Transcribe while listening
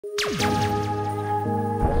Welcome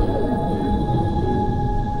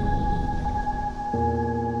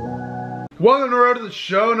to Road to the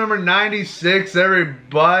Show number 96,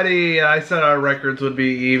 everybody. I said our records would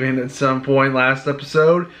be even at some point last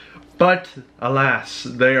episode, but alas,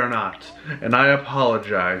 they are not, and I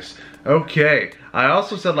apologize. Okay, I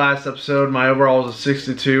also said last episode my overall was a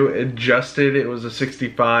 62, adjusted it was a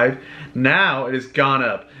 65. Now it has gone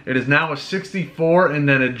up. It is now a 64, and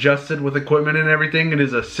then adjusted with equipment and everything, it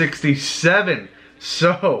is a 67.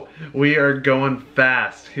 So, we are going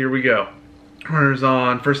fast. Here we go. Runners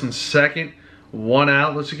on first and second, one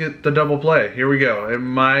out. Let's get the double play. Here we go.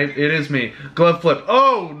 It is me. Glove flip.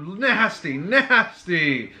 Oh, nasty,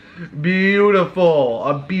 nasty. Beautiful.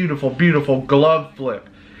 A beautiful, beautiful glove flip.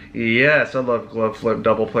 Yes, I love glove flip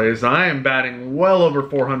double plays. I am batting well over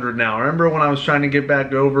 400 now. Remember when I was trying to get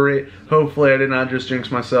back over it? Hopefully I did not just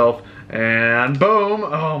jinx myself. And boom.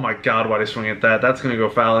 Oh my God, why'd I swing at that? That's going to go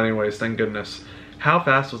foul anyways, thank goodness. How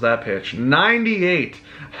fast was that pitch? 98.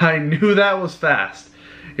 I knew that was fast.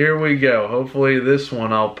 Here we go. Hopefully this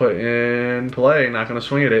one I'll put in play. Not going to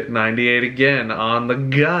swing at it. 98 again on the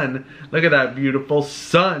gun. Look at that beautiful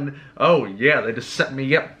sun. Oh yeah, they just set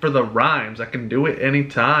me up for the rhymes. I can do it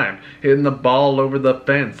anytime. Hitting the ball over the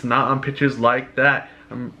fence. Not on pitches like that.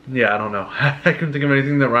 Yeah, I don't know. I couldn't think of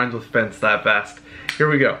anything that rhymes with fence that fast. Here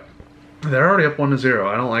we go. They're already up 1-0.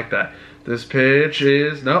 I don't like that. This pitch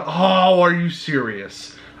is no. Oh, are you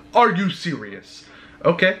serious? Are you serious?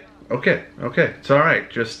 Okay, okay, okay. It's all right.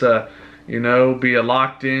 Just you know, be a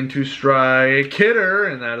locked in two-strike hitter,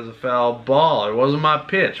 and that is a foul ball. It wasn't my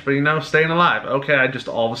pitch, but you know, staying alive. Okay, I just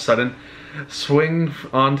all of a sudden swing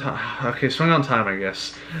on time. Okay, swing on time, I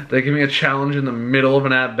guess. They give me a challenge in the middle of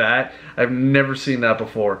an at-bat. I've never seen that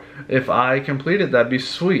before. If I complete it, that'd be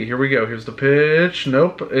sweet. Here we go. Here's the pitch.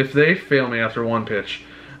 Nope. If they fail me after one pitch.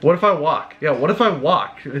 What if I walk? Yeah, what if I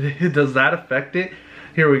walk? Does that affect it?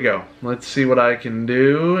 Here we go. Let's see what I can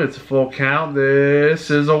do. It's a full count. This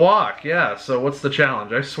is a walk. Yeah, so what's the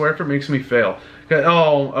challenge? I swear if it makes me fail. Okay.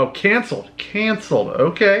 Oh, canceled. Canceled.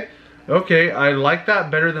 Okay. Okay, I like that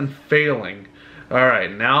better than failing.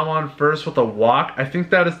 Alright, now I'm on first with a walk. I think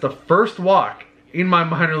that is the first walk in my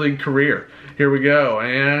minor league career. Here we go,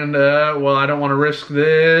 and well, I don't want to risk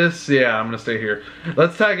this. Yeah, I'm gonna stay here.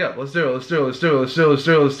 Let's tag up. Let's do it. Let's do it. Let's do it. Let's do it. Let's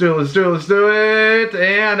do it. Let's do it. Let's do it. Let's do it.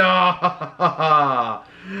 And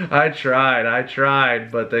I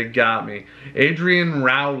tried, but they got me. Adrian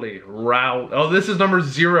Rowley. Oh, this is number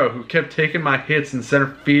 0, who kept taking my hits in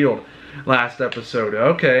center field last episode.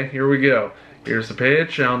 Okay, here we go. Here's the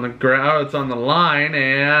pitch on the ground. It's on the line,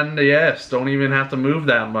 and yes, don't even have to move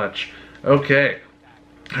that much. Okay.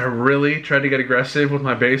 I really tried to get aggressive with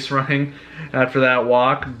my base running after that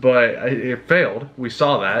walk, but it failed. We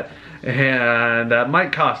saw that, and that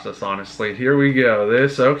might cost us, honestly. Here we go.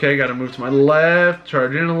 Okay, got to move to my left,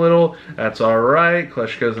 charge in a little. That's all right.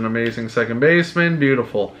 Kleschka's an amazing second baseman.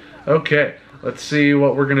 Beautiful. Okay, let's see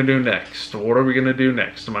what we're going to do next. What are we going to do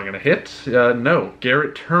next? Am I going to hit? No.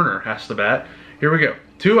 Garrett Turner has to bat. Here we go.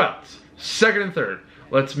 2 outs. Second and third.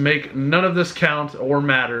 Let's make none of this count or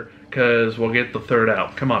matter, because we'll get the third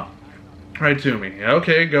out. Come on. Right to me.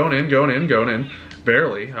 Okay, going in, going in, going in.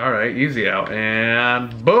 Barely. All right, easy out.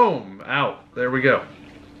 And boom, out. There we go.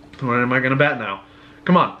 What am I going to bat now?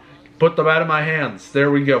 Come on. Put the bat in my hands.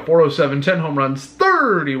 There we go. 407, 10 home runs,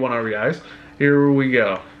 31 RBIs. Here we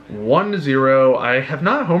go. 1-0. I have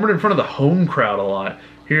not homered in front of the home crowd a lot.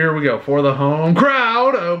 Here we go for the home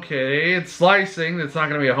crowd. Okay, it's slicing. It's not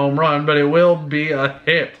going to be a home run, but it will be a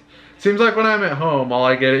hit. Seems like when I'm at home, all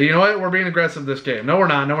I get, you know what? We're being aggressive this game. No, we're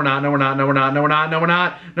not. No, we're not. No, we're not. No, we're not. No, we're not. No, we're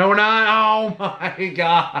not. No, we're not. Oh, my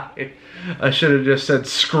God. I should have just said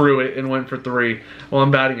screw it and went for 3. Well, I'm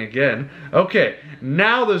batting again. Okay,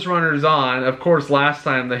 now this runner's on. Of course, last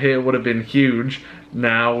time the hit would have been huge.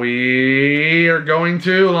 Now we are going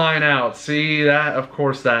to line out. See that? Of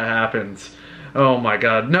course that happens. Oh, my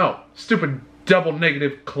God. No. Stupid double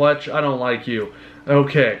negative clutch. I don't like you.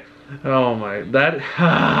 Okay. Oh my,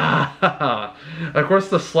 of course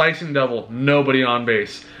the slicing double, nobody on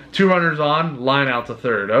base. 2 runners on, line out to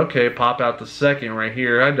third. Okay, pop out to second right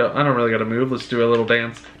here. I don't really gotta move. Let's do a little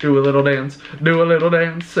dance, do a little dance, do a little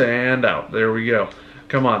dance, and out. There we go.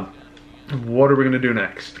 Come on. What are we gonna do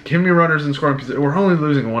next? Give me runners in scoring position. We're only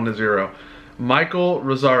losing 1-0. Michael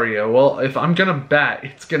Rosario. Well, if I'm gonna bat,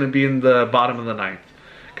 it's gonna be in the bottom of the 9th.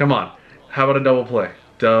 Come on. How about a double play?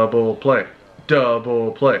 Double play.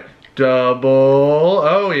 Double play. Double.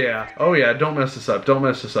 Oh yeah. Oh yeah. Don't mess this up. Don't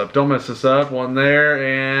mess this up. Don't mess this up. One there,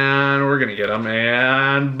 and we're gonna get him.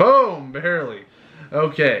 And boom! Barely.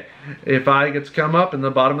 Okay, if I get to come up in the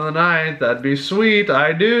bottom of the ninth, that'd be sweet.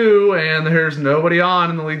 I do, and there's nobody on,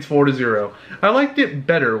 and the lead's 4-0. I liked it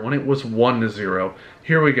better when it was 1-0.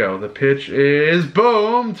 Here we go. The pitch is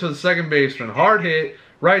boom to the second baseman. Hard hit,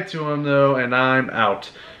 right to him though, and I'm out.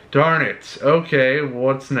 Darn it. Okay,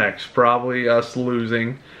 what's next? Probably us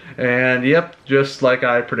losing. And yep, just like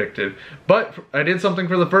I predicted. But I did something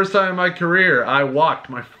for the first time in my career. I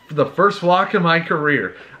walked the first walk in my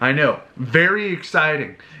career. I know, very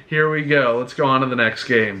exciting. Here we go. Let's go on to the next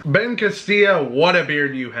game. Ben Castillo, what a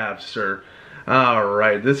beard you have, sir.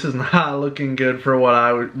 Alright, this is not looking good for what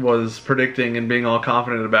I was predicting and being all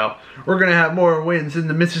confident about. We're going to have more wins in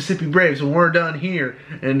the Mississippi Braves when we're done here.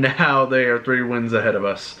 And now they are 3 wins ahead of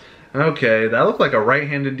us. Okay, that looked like a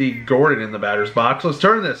right-handed D. Gordon in the batter's box. Let's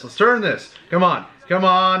turn this. Let's turn this. Come on. Come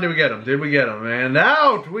on. Did we get him? Did we get him? And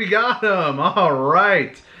out. We got him. All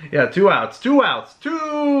right. Yeah, 2 outs. 2 outs.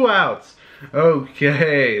 2 outs.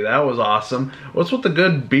 Okay, that was awesome. What's with the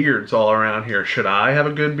good beards all around here? Should I have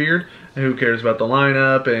a good beard? Who cares about the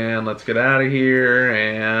lineup? And let's get out of here.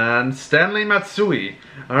 And Stanley Matsui.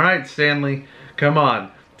 All right, Stanley. Come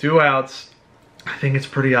on. 2 outs. I think it's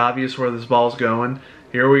pretty obvious where this ball's going.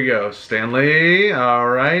 Here we go, Stanley. All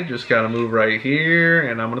right, just got to move right here,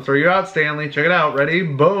 and I'm going to throw you out, Stanley. Check it out. Ready?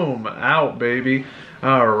 Boom. Out, baby.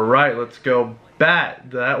 All right, let's go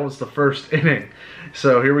bat. That was the first inning.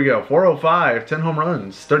 So here we go. 405, 10 home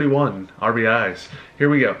runs, 31 RBIs. Here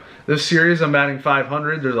we go. This series, I'm batting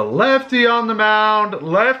 500. There's a lefty on the mound.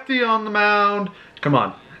 Lefty on the mound. Come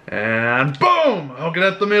on. And boom! I'll get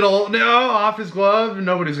at the middle. No, off his glove.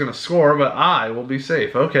 Nobody's going to score, but I will be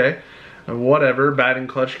safe. Okay. Whatever, batting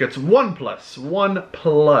clutch gets 1+.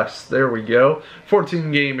 1+. There we go.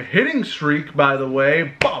 14-game hitting streak, by the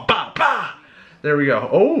way. Bah, bah, bah. There we go.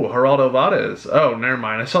 Oh, Geraldo Valdez. Oh, never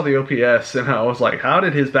mind. I saw the OPS, and I was like, how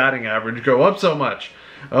did his batting average go up so much?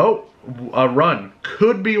 Oh, a run.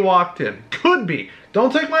 Could be walked in. Could be.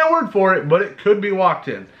 Don't take my word for it, but it could be walked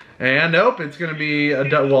in. And nope, it's going to be a...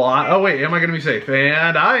 Well, oh, wait, am I going to be safe?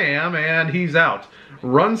 And I am, and he's out.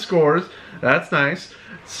 Run scores. That's nice.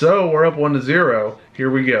 So we're up 1-0. Here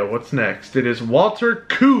we go. What's next? It is Walter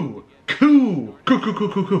Koo. Koo.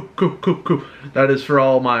 That is for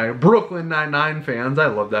all my Brooklyn Nine-Nine fans. I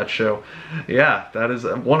love that show. Yeah, that is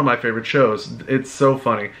one of my favorite shows. It's so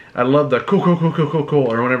funny. I love the cool,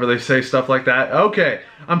 or whenever they say stuff like that. Okay,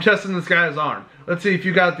 I'm testing this guy's arm. Let's see if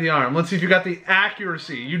you got the arm. Let's see if you got the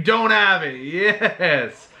accuracy. You don't have it.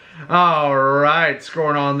 Yes. All right,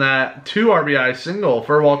 scoring on that 2 RBI single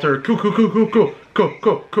for Walter Koo.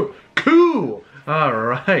 All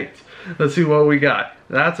right, let's see what we got.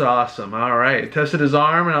 That's awesome. All right, tested his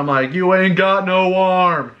arm, and I'm like, you ain't got no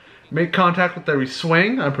arm. Make contact with every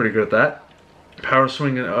swing. I'm pretty good at that. Power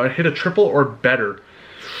swing, hit a triple or better.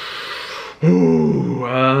 Ooh,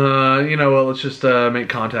 you know what? Let's just make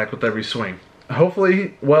contact with every swing.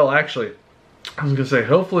 Hopefully, well, actually, I was going to say,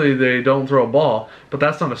 hopefully they don't throw a ball, but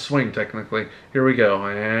that's not a swing technically. Here we go,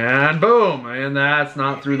 and boom, and that's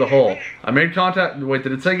not through the hole. I made contact. Wait,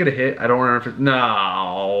 did it say get a hit? I don't remember if it,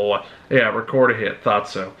 no. Yeah, record a hit, thought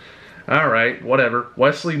so. All right, whatever.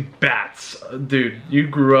 Wesley Bats. Dude, you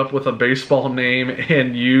grew up with a baseball name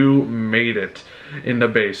and you made it into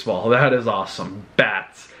baseball. That is awesome.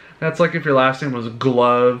 Bats. That's like if your last name was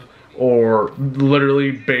Glove or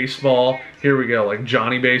literally baseball. Here we go, like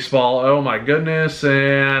Johnny Baseball. Oh my goodness,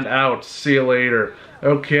 and out. See you later.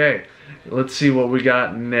 Okay, let's see what we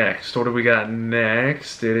got next. What do we got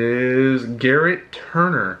next? It is Garrett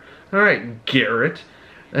Turner. All right, Garrett.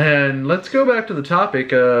 And let's go back to the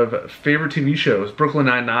topic of favorite TV shows. Brooklyn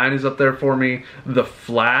Nine-Nine is up there for me. The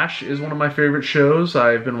Flash is one of my favorite shows.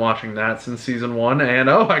 I've been watching that since season 1. And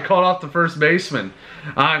oh, I called off the first baseman.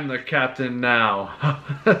 I'm the captain now.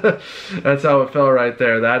 That's how it felt right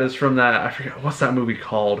there. That is from that, I forget, what's that movie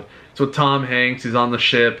called? It's with Tom Hanks. He's on the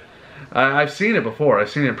ship. I've seen it before. I've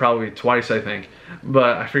seen it probably twice, I think.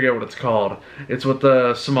 But I forget what it's called. It's with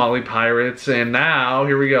the Somali pirates. And now,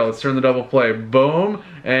 here we go. Let's turn the double play. Boom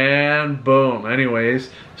and boom. Anyways,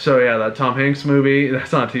 so yeah, that Tom Hanks movie.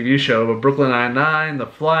 That's not a TV show, but Brooklyn Nine-Nine, The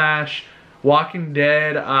Flash, Walking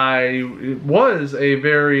Dead. I was a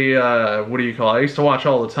very, what do you call it? I used to watch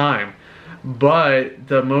all the time. But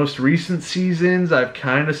the most recent seasons, I've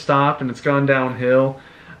kind of stopped and it's gone downhill.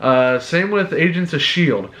 Same with Agents of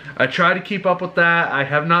S.H.I.E.L.D. I try to keep up with that. I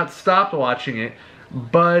have not stopped watching it,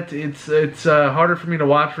 but it's harder for me to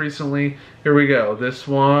watch recently. Here we go. This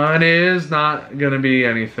one is not going to be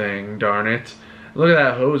anything, darn it. Look at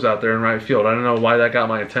that hose out there in right field. I don't know why that got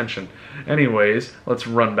my attention. Anyways, let's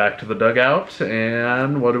run back to the dugout,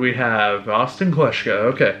 and what do we have? Austin Kleschka.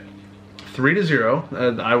 Okay.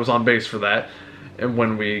 3-0. I was on base for that. and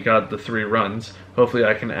when we got the 3 runs. Hopefully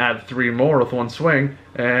I can add 3 more with one swing.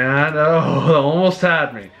 And oh, almost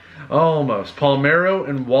had me. Almost. Palmeiro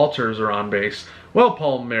and Walters are on base. Well,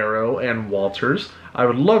 Palmeiro and Walters, I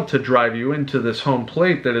would love to drive you into this home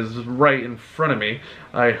plate that is right in front of me.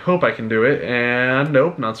 I hope I can do it. And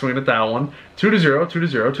nope, not swinging at that one. 2-0,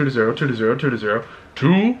 2-0, 2-0, 2-0,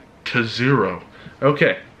 2-0, 2-0.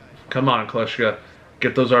 Okay, come on, Kleschka.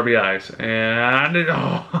 Get those RBIs. And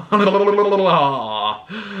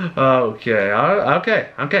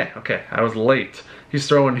okay. I was late. He's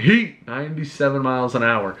throwing heat, 97 miles an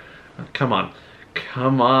hour. Come on.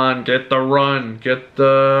 Come on, get the run,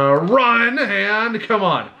 and come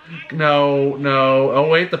on. No, oh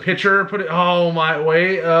wait, the pitcher put it, oh my,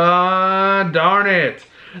 wait, darn it.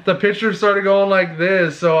 The pitcher started going like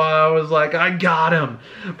this, so I was like, I got him.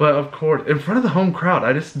 But of course, in front of the home crowd,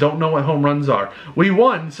 I just don't know what home runs are. We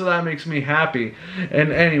won, so that makes me happy.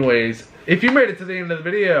 And anyways, if you made it to the end of the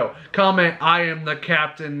video, comment, I am the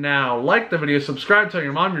captain now. Like the video, subscribe, tell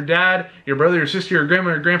your mom, your dad, your brother, your sister, your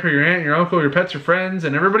grandma, your grandpa, your aunt, your uncle, your pets, your friends,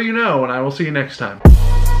 and everybody you know, and I will see you next time.